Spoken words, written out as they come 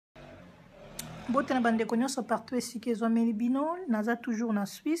Bote na bandeko nyonso partout esika ezwameli bino naza toujours na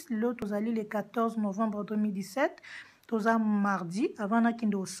Suisse lelo tozali le 14 novembre 2017 toza mardi avant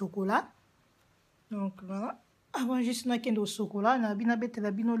nakende au chocolat donc voilà avant juste nakende au chocolat na bina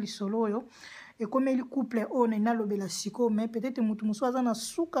betela bino lisolo oyo ekomeli couple oyo nalobela siko mais peut-être mutu musu aza na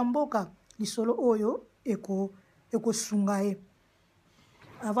suka mboka lisolo oyo ekosunga ye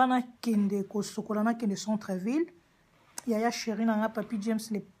avant nakende ko chocolat nakende centre-ville yaya chéri na nga papi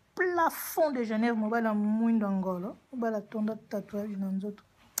James le plafond de Genève mobala mwindo ngolo mobala tonda tatouage na nzoto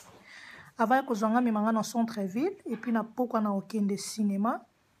avant kozwanga memanga na centre-ville et puis na pokwa na okende cinéma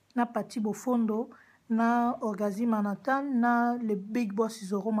na Pati Bofondo na Orgazi Manhattan na le Big Boss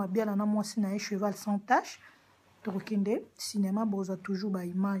Zoro Mabiala na mwasi na cheval sans tache tokende cinéma boza toujours ba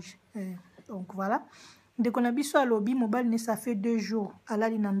image donc voilà ndeko na biso alobi mobali ne ça fait 2 jours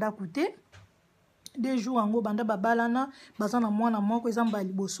alali na ndako te 2 jours ango banda babalana bazana mwana moko ezamba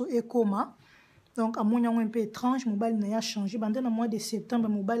liboso ekoma donc amonya un peu étrange mobali na ya changé banda na mois de septembre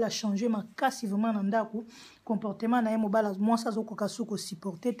mobali a changé makasi vraiment na ndako comportement na ye mobali mwasi azokoka suko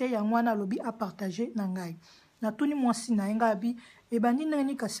supporter te ya mwana lobi a partager na ngai na tuni mwasi na nga bi ebandi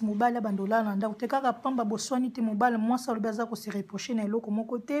nani kasi mobali abandola na ndako te kaka pamba boswani te mobali mwasi alobi aza ko se reprocher na eloko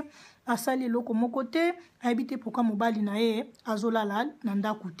moko te asali eloko moko te ayebite pourquoi mobali na ye azolala na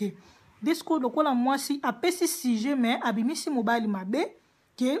ndako te discours lokola mwasi apesi sujet mais abimisi mobali mabe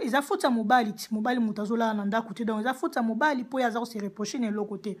ke eza faute ya mobali ti mobali mutu azolala na ndako te donc eza faute ya mobali po aza ko se reprocher na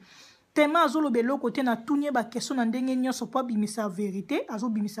eloko te tema azoloba eloko te na tunie ba question na ndenge nyonso po abimisa vérité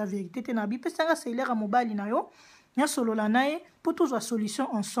azobimisa vérité te na bipesanga selera mobali na yo nyasolola na ye po tozwa solution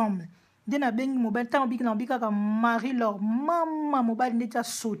ensemble nde na bengi mobali ntango biki na bikaka Marie Laure mama mobali ndeti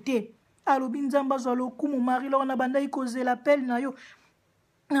asaute alobi nzambe azwa lokumu Marie Laure na bandai kozela pele na yo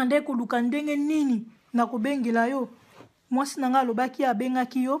nande koluka ndenge nini na kobengela yo mwasi na nga alobaki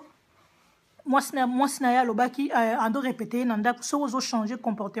abengaki yo mwasi na ye alobaki ando répéter na ndako soki ozochanger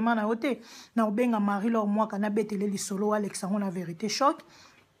comportement na yo te na obenga Marie Laure mwaka na betele lisolo alexango na vérité choc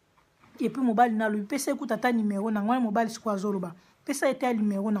et puis mobali na lobi pesa ekuta ta numéro na ngwana mobali siko azoloba pesa ete ya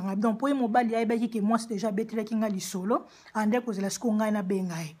numéro na nga donc po ye mobali ayebaki ke mwasi déjà betelaki nga lisolo ande kozela siko ngai na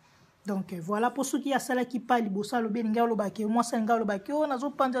benga ye donc voilà pour ceux qui a sala qui parle liboso alobi elingi alobaki mwasi alingi alobaki oyo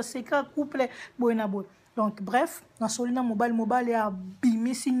nazopanza secret couple boye na boye donc bref nasoli na mobali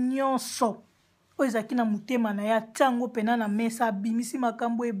abimisi nyonso oyo ezalaki na motema na ye atango mpena na mesa abimisi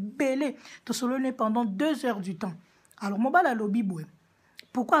makambo ebele tosoloni pendant 2 heures du temps alors mobali alobi boye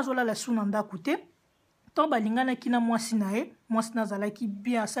pourquoi azolala su na ndako te tant balinganaki na mwasi na ye mwasi na azalaki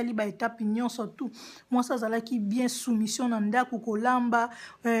bien asali baetape nyonso tout mwasi azalaki bien soumission na ndako kolamba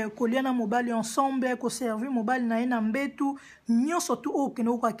kolia na mobali ensemble koservi mobali na ye na mbetu nyonso tout oyo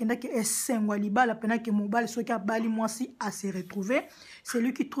okende oko akendaki esengwa libala mpenaki mobali soki abali mwasi ase retrouver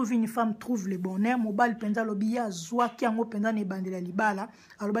celui qui trouve une femme trouve le bonheur mobali mpenza alobi ye azwaki yango mpenza na ebandela libala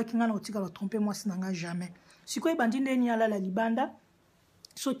alobaki ngai na kotikala trompe mwasi na ngai jamais sikoyo ebandi ndeni alala libanda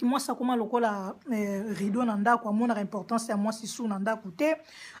soki mwasi akoma lokola rideau na ndako amonaka importance ya mwasi su na ndako te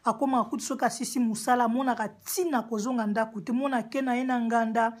akomaka kuti soki asisi mosala amonaka ntina kozonga ndako te mona ake na ye na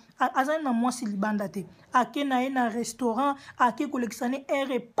nganda azali na mwasi libanda te ake na ye na restaurant ake kolekisa ne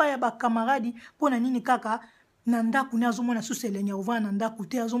ere epai ya bakamaradi mpo na nini kaka na ndako ne azomona susu elenge ovana na ndako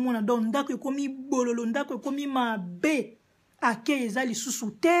te azomona donc ndako ekomi bololo ndako ekomi mabe ake eza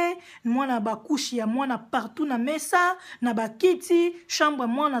lisusu te mwana bakushi ya mwana partout na mesa na bakiti chambre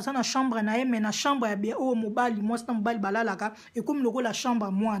mwana aza na chambre na ye me na chambre ya bia oyo mobali mwasi na mobali balalaka ekomi lokola chambre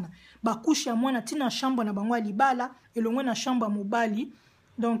ya mwana bakushi ya mwana ntina na chambre na bango ya libala elongwe na chambre ya mobali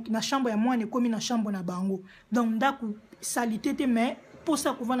donc na chambre ya mwana ekomi na chambre na bango donc ndako salite te me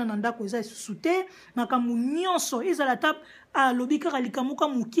posa kovanda na ndako eza lisusu te makambo nyonso ezala ta alobi kaka likambo ka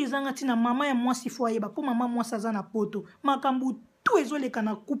moki ezanga ntina mama ya mwasi fo ayeba mpo mama mwasi aza na poto makambo tu ezoleka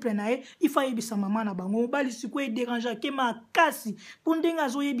na couple na ye ifo ayebisa mama na bango mobali sikoyo ederange ake makasi mpo ndenge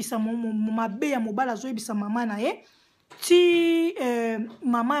azoyebisa mabe ya mobali azoyebisa mama na ye ti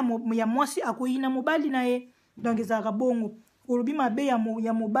mama ya mwasi akoyina mobali na ye donc ezalaka bongo olobi mabe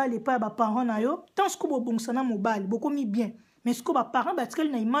ya mobali epai ya baparent na yo tant siko bobongisa na mobali bokomi bien mais siko baparent batikali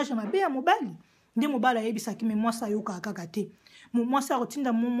na image ya mabe ya mobali nde mobali ayebisaki me mwasi ayokaka kaka te mwasi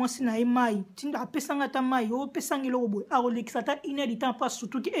akotinda mwasi na ye mai tinda apesanga ata mai opesanga eloko boye akolekisa ata 1 heure du temps mpo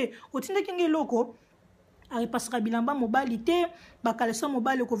asutuki otindaki nga eloko arepasaka bilamba mobali te bakaleson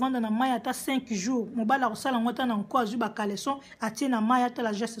mobali ekovanda na mai ata 5 jours mobali akosala yango ata na nko azwi bakaleson atie na mai ata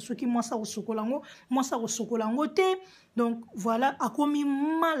la geste soki mwasi akosokola yango te donc voilà akomi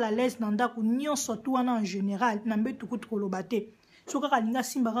mal à l'aise na ndako nyonso tu wana en général na mbetu kutu koloba te soki kaka alingi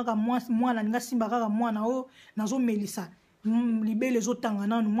asimba kaka mwana alingi asimba kaka mwana oyo nazomelisa libele ezotanga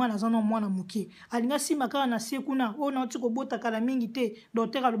nanu mwana aza na mwana moke alinga nsima kaka na se kuna oyo nauti kobota kala mingi te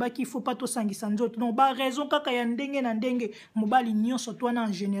docteur alobaki il faut pas tosangisa nzoto donc baraison kaka ya ndenge na ndenge mobali nyonso to wana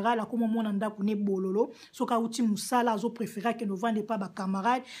en général akoma mona ndako ne bololo soki auti mosala azopréféré akende ovande pa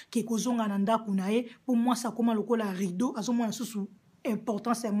bacamarade ke kozonga na ndako na ye mpo mwasi akoma lokola rideau azomona susu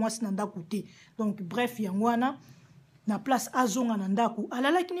importance ya mwasi na ndako te donc bref yango wana na place azonga na ndako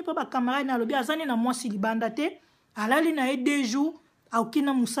alalaki ni mpo bacamarade na alobi azani na mwasi libanda te alali na ye 2 jours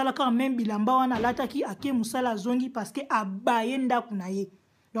akina musala kaka même bilamba wana alataki ake musala azongi parce que abaye ndako na ye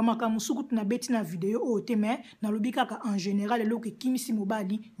donc makambo suku tunabeti na video oyo te mais nalobi kaka en général eloko ekimisi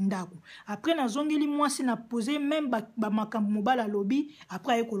mobali ndako après nazongeli mwasi na poser même bamakambo mobali alobi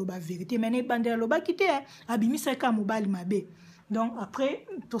après aye koloba vérité mais nebandela alobaki te abimisaki kaka mobali mabe donc après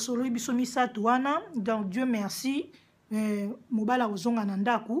tosolobi biso misato wana donc Dieu merci mobali akozonga na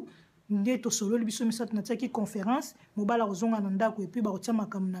ndako nde tosololi biso misato natiaki conférence mobala kozonga na ndako epuis bakotia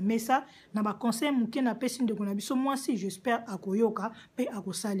makambo na mesa na baconseil moke napesi ndeko na biso mwasi j'espère akoyoka mpe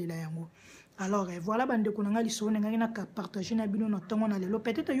akosalela yango alors voilà bandeko na ngai lisolo ngai na partager na bino na ntongo na lelo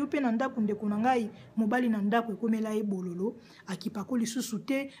peut-être yo mpe na ndako ndeko na ngai mobali na ndako ekomela ye bololo akipako lisusu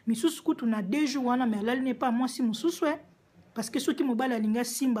te misusu kutu na 2 jours wana me alali ne pas mwasi mosusu parce que soki mobali alinga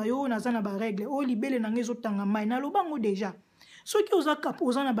simba yo naza na barègle oyo libele na ngai ezotanga mai nalobango déjà soki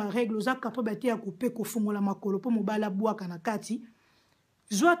oza na barègle oza capable te ya kope kofungola makolo mpo mobali abwaka na kati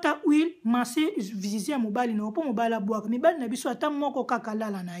zwa ata huile mase visite ya mobali na mpo mobali abwaka mibali na biso ata moko kaka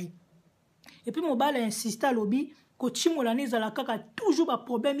lala na ye epuis mobali ainsiste alobi kochimola ne ezala kaka toujours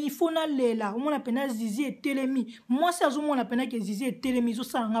baproblème il faut nalela omona pena zizi etelemi mwasi azomona pena ke zizi etelemi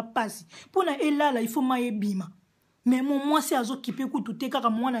ezosalanga mpasi mpo na elala il faut ma ebima mais mwasi azokipe kutu te kaka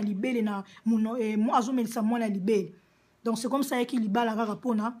mwana libele na azomelisa mwana libele. Donc c'est comme ça qu'il libala kaka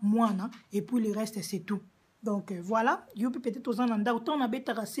pona mwana et puis le reste c'est tout. Donc voilà, yo peut-être aux ananda autant on a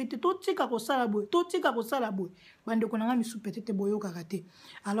beta rasete to tika ko sala boy, to tika ko sala boy. Bande ko nanga misu peut-être boyo karaté.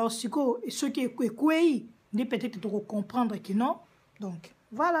 Alors siko ce qui est kwei, ne peut-être to comprendre que non. Donc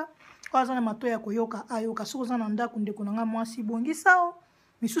voilà. Kwa zana matoya ko yoka ayoka so zananda kunde ko nanga mwasi bongi sao.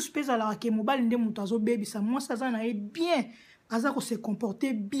 Misu speza la ke mobile nde mutazo baby sa mwasi zana e bien. Aza ko se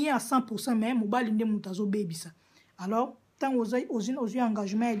comporter bien à 100% mais mobile nde mutazo baby sa. Alors, tant aux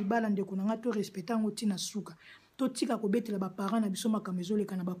engagements et libala ndeko nanga to respectant otina suka. To tika ko betela ba parents na biso makamezo le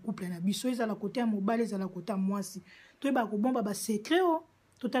kana ba couple na biso ezala côté ya mobali ezala côté mwasi. To ba ko bomba ba secret o.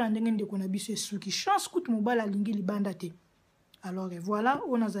 To tala ndenge ndeko na biso esuki chance kutu mobali alingi libanda te. Alors voilà,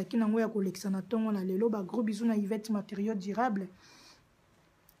 on a zaki nango ya kolekisa na tongo na lelo ba gros bisous na Yvette matériaux durables.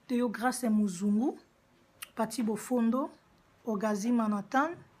 Teo grâce à Muzungu, Pati Bofondo, Ogazi Manhattan.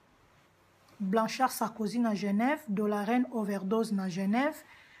 Blanchard Sarkozy na Genève, Dolarène Overdose na Genève,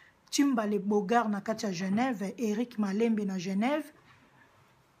 Timbale Bogar na Katia Genève, Eric Malembe na Genève,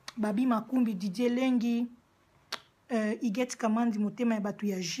 Babi Makumbi Didier Lengi, Iget Kamandi Motema Ebatu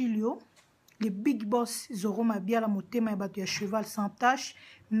ya Gilio, les Big Boss Zoro Mabiala Motema Ebatu ya Cheval Sans Tache,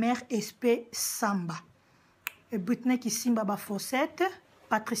 Mère Espé Samba, Britney Kisimba Bafosette,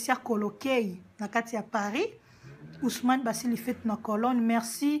 Patricia Kolokei na Katia Paris, Ousmane Basili fait na colonne.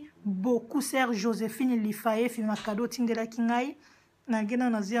 Merci beaucoup, Sœur Joséphine Lifaye, fait na cadeau Tindela Kingai, na Gena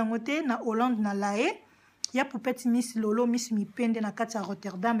na Ziangote, na Hollande na Lae. Ya poupette Miss Lolo, Miss Mipende na Katia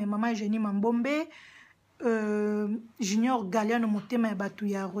Rotterdam, et Maman Jenny Mambombe, Junior Galiano Motema et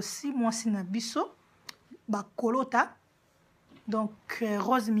Batouya Rossi, moi c'est na Bisso, Bakolota. Donc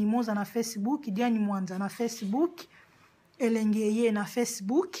Rose Mimosa na Facebook, Diane Mwanza na Facebook, Elengeye na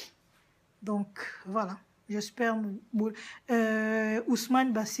Facebook. Donc voilà. J'espère.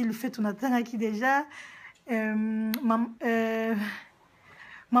 Ousmane Basile fait ton attente qui déjà. Maman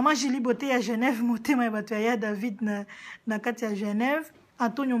Julie Beauté à Genève, Motema Batoya David na Katia à Genève.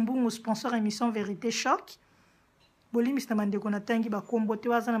 Antonio Mbungo, sponsor émission Vérité Choc. Boli Mr. Mandeko na tangi ba kombote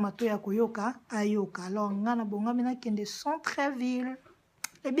wazana matoya koyoka ayoka. Alors ngana bonga mena kende Centreville.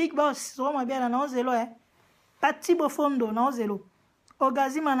 Les Big Boss, so ma bien na zelo Pati Bofondo na zelo.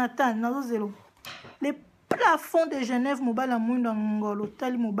 Ogazi Manhattan na zelo. Les plafond de Genève mobile mwindo ngolo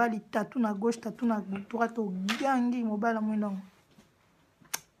tali mobile tatu na gauche tatu na droite au gangi mobile mwindo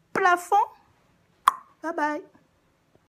plafond. Bye bye.